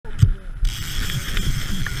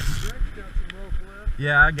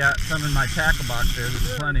Yeah, I got some in my tackle box there.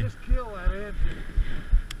 There's plenty. Just kill that edge.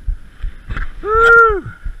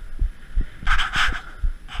 Woo!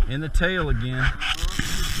 In the tail again.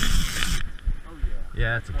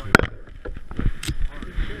 Yeah, it's a kid.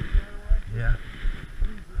 Yeah.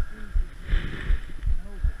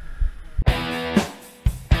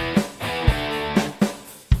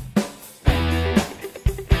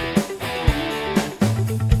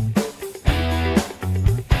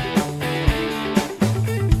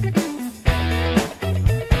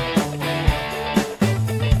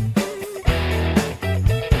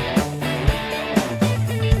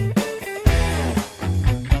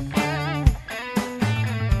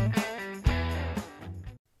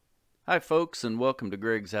 Hi folks, and welcome to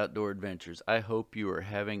Greg's Outdoor Adventures. I hope you are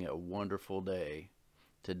having a wonderful day.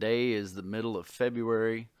 Today is the middle of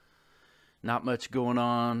February. Not much going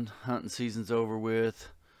on. Hunting season's over with.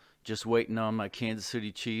 Just waiting on my Kansas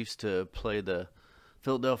City Chiefs to play the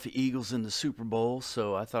Philadelphia Eagles in the Super Bowl,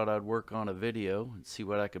 so I thought I'd work on a video and see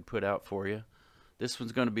what I could put out for you. This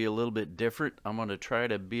one's going to be a little bit different. I'm going to try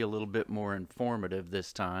to be a little bit more informative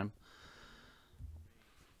this time.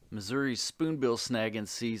 Missouri's spoonbill snagging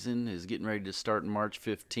season is getting ready to start on March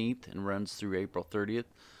 15th and runs through April 30th.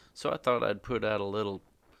 So I thought I'd put out a little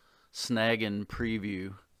snagging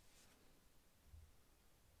preview.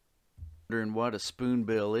 Wondering what a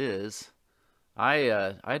spoonbill is.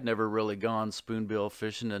 I'd never really gone spoonbill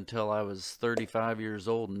fishing until I was 35 years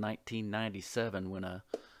old in 1997 when a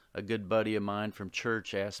good buddy of mine from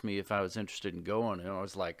church asked me if I was interested in going, and I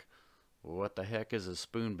was like, what the heck is a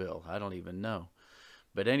spoonbill? I don't even know.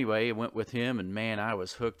 But anyway, I went with him, and man, I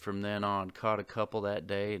was hooked from then on. Caught a couple that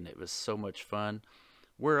day, and it was so much fun.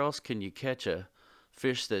 Where else can you catch a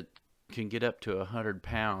fish that can get up to 100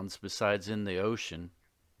 pounds besides in the ocean?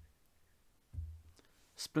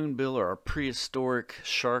 Spoonbill are a prehistoric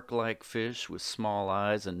shark-like fish with small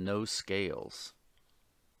eyes and no scales.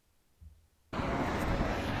 Well,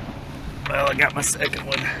 I got my second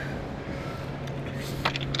one.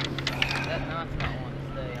 That knot's not one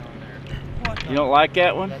to stay on there. What? You don't like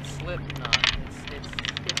that one? That slip knot.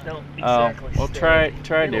 It don't Oh, exactly well, stay.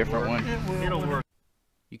 try a different one. It'll work.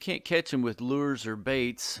 You can't catch them with lures or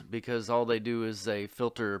baits because all they do is they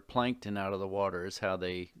filter plankton out of the water is how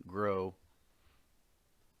they grow.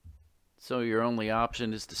 So your only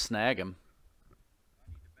option is to snag them.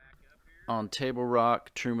 On Table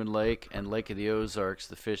Rock, Truman Lake, and Lake of the Ozarks,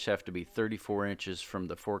 the fish have to be 34 inches from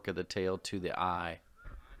the fork of the tail to the eye.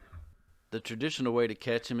 The traditional way to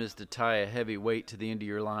catch them is to tie a heavy weight to the end of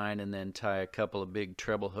your line and then tie a couple of big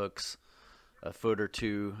treble hooks a foot or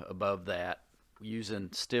two above that using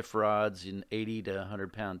stiff rods and 80 to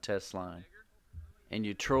 100 pound test line. And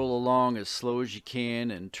you troll along as slow as you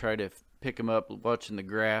can and try to pick them up watching the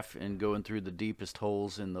graph and going through the deepest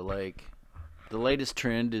holes in the lake. The latest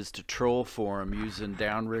trend is to troll for them using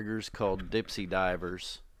downriggers called dipsy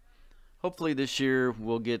divers. Hopefully this year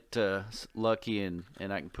we'll get lucky and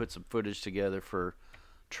I can put some footage together for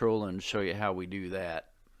trolling and show you how we do that.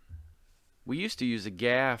 We used to use a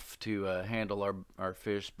gaff to handle our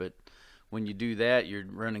fish, but when you do that you're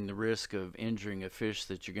running the risk of injuring a fish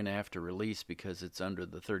that you're going to have to release because it's under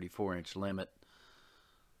the 34-inch limit.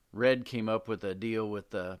 Red came up with a deal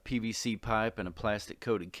with a PVC pipe and a plastic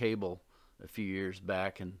coated cable a few years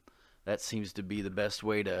back, and that seems to be the best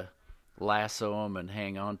way to lasso them and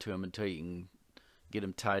hang on to them until you can get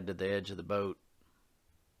them tied to the edge of the boat.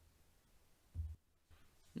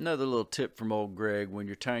 Another little tip from old Greg: when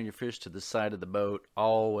you're tying your fish to the side of the boat,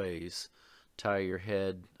 always tie your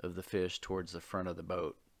head of the fish towards the front of the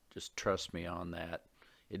boat. Just trust me on that.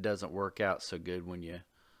 It doesn't work out so good when you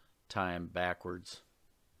tie them backwards.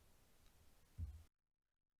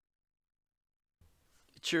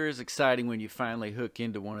 It sure is exciting when you finally hook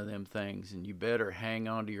into one of them things, and you better hang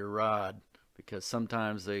on to your rod because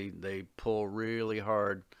sometimes they pull really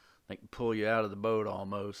hard. They can pull you out of the boat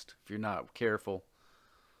almost if you're not careful.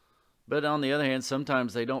 But on the other hand,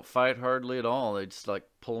 sometimes they don't fight hardly at all. They just like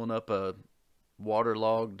pulling up a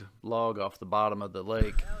waterlogged log off the bottom of the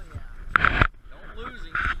lake. Yeah. Don't lose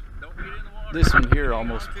him. Don't get in the water. This one here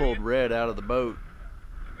almost pulled Red out of the boat.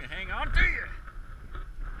 Let me hang on to you.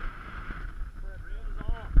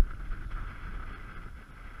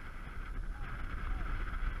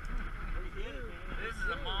 This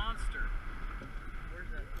is a monster. Where's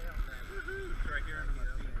that tail man? It's right here under my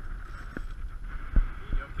feet.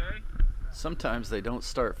 You okay? Sometimes they don't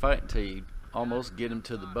start fighting till you almost get them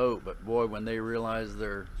to the boat, but boy, when they realize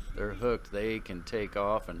they're hooked, they can take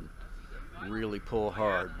off and really pull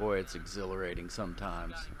hard. Boy, it's exhilarating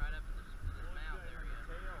sometimes.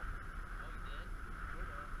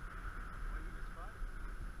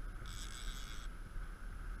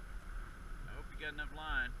 got enough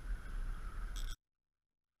line.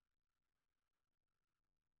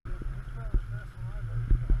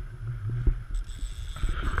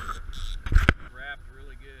 Wrapped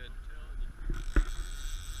really good.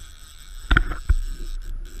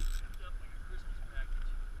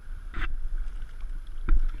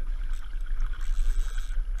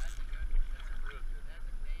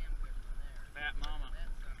 Fat mama.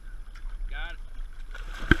 Got it.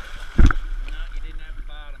 No, you didn't have the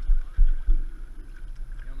bottom.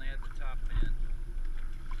 You only had the top end.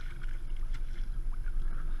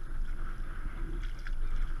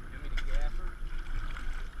 Give me the gaffer.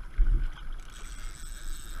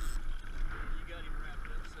 You got him wrapped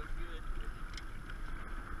up so good.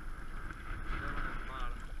 Still don't have the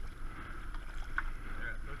bottom.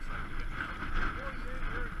 There, it looks like you got it. Boy, you ain't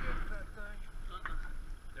very good at that thing.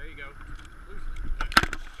 There you go. Loosen it.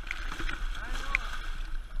 I know.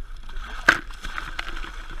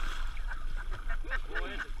 Boy,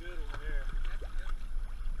 that's a good one there.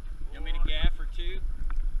 You want me to gaffer too?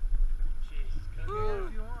 Jesus, cut it out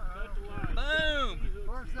if you want. I don't care. Boom!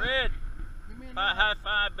 Where's that? Red! Give me a High knife.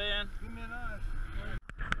 five, Ben. Give me a knife.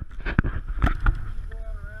 Can you go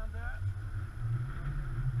out around that?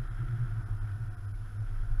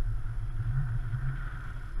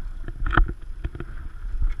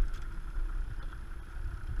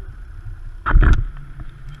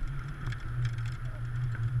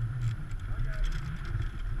 I got it.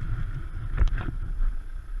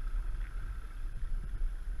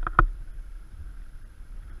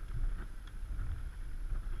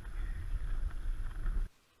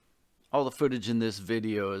 All the footage in this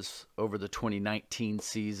video is over the 2019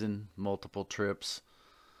 season, multiple trips.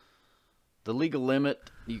 The legal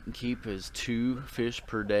limit you can keep is 2 fish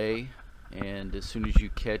per day, and as soon as you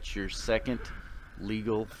catch your second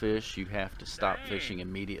legal fish, you have to stop fishing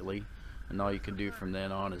immediately, and all you can do from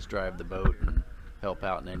then on is drive the boat and help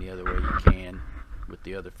out in any other way you can with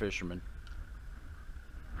the other fishermen.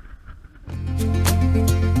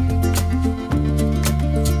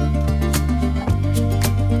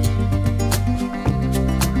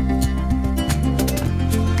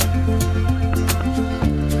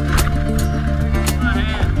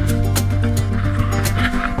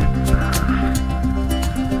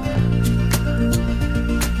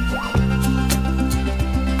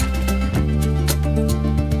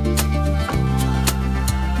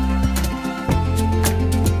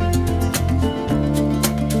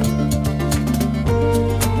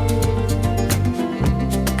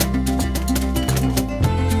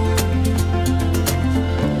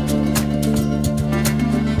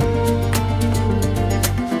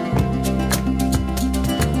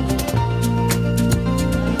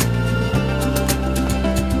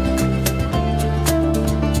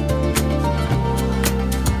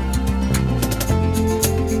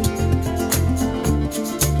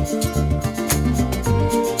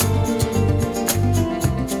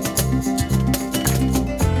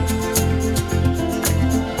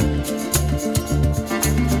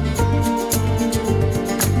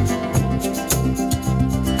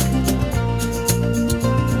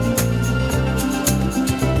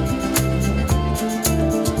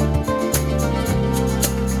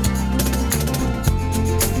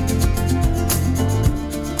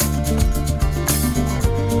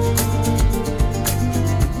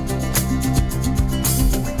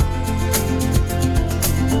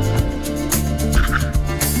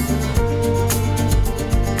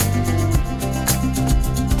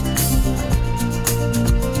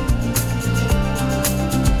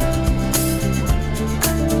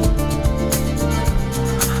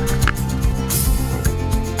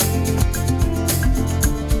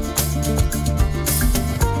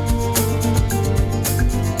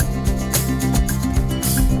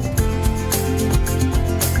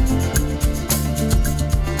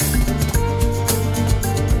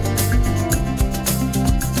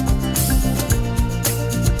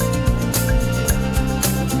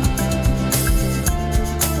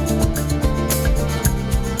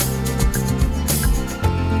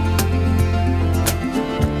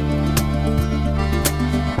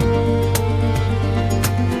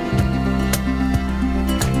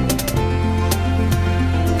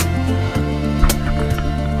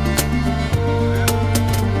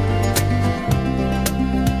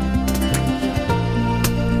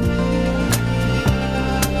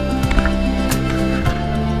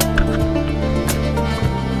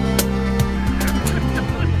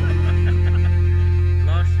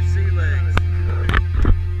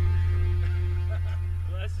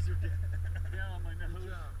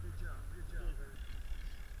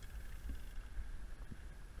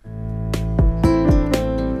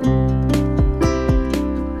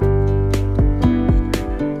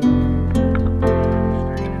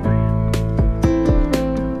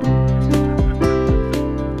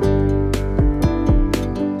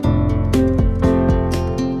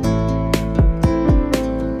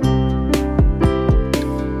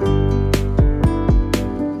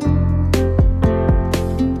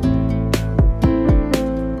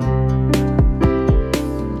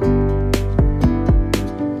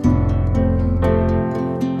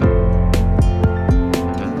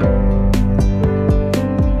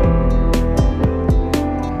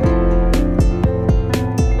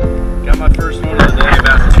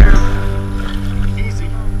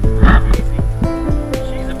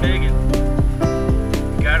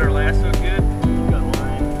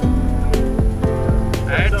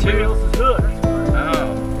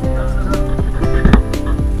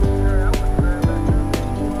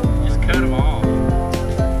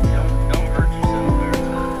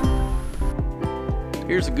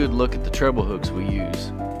 here's a good look at the treble hooks we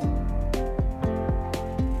use.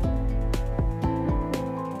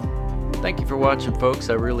 Thank you for watching,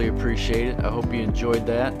 folks. I really appreciate it. I hope you enjoyed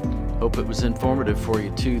that. Hope it was informative for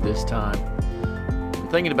you too this time. I'm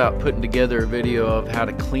thinking about putting together a video of how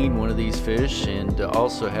to clean one of these fish, and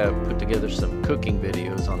also have put together some cooking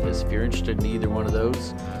videos on this. If you're interested in either one of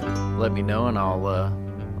those, let me know and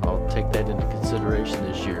I'll take that into consideration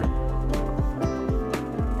this year.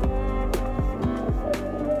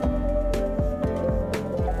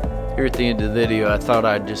 Here at the end of the video, I thought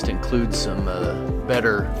I'd just include some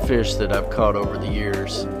better fish that I've caught over the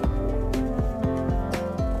years.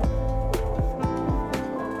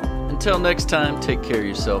 Until next time, take care of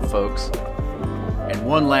yourself, folks. And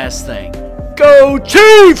one last thing, go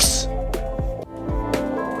Chiefs!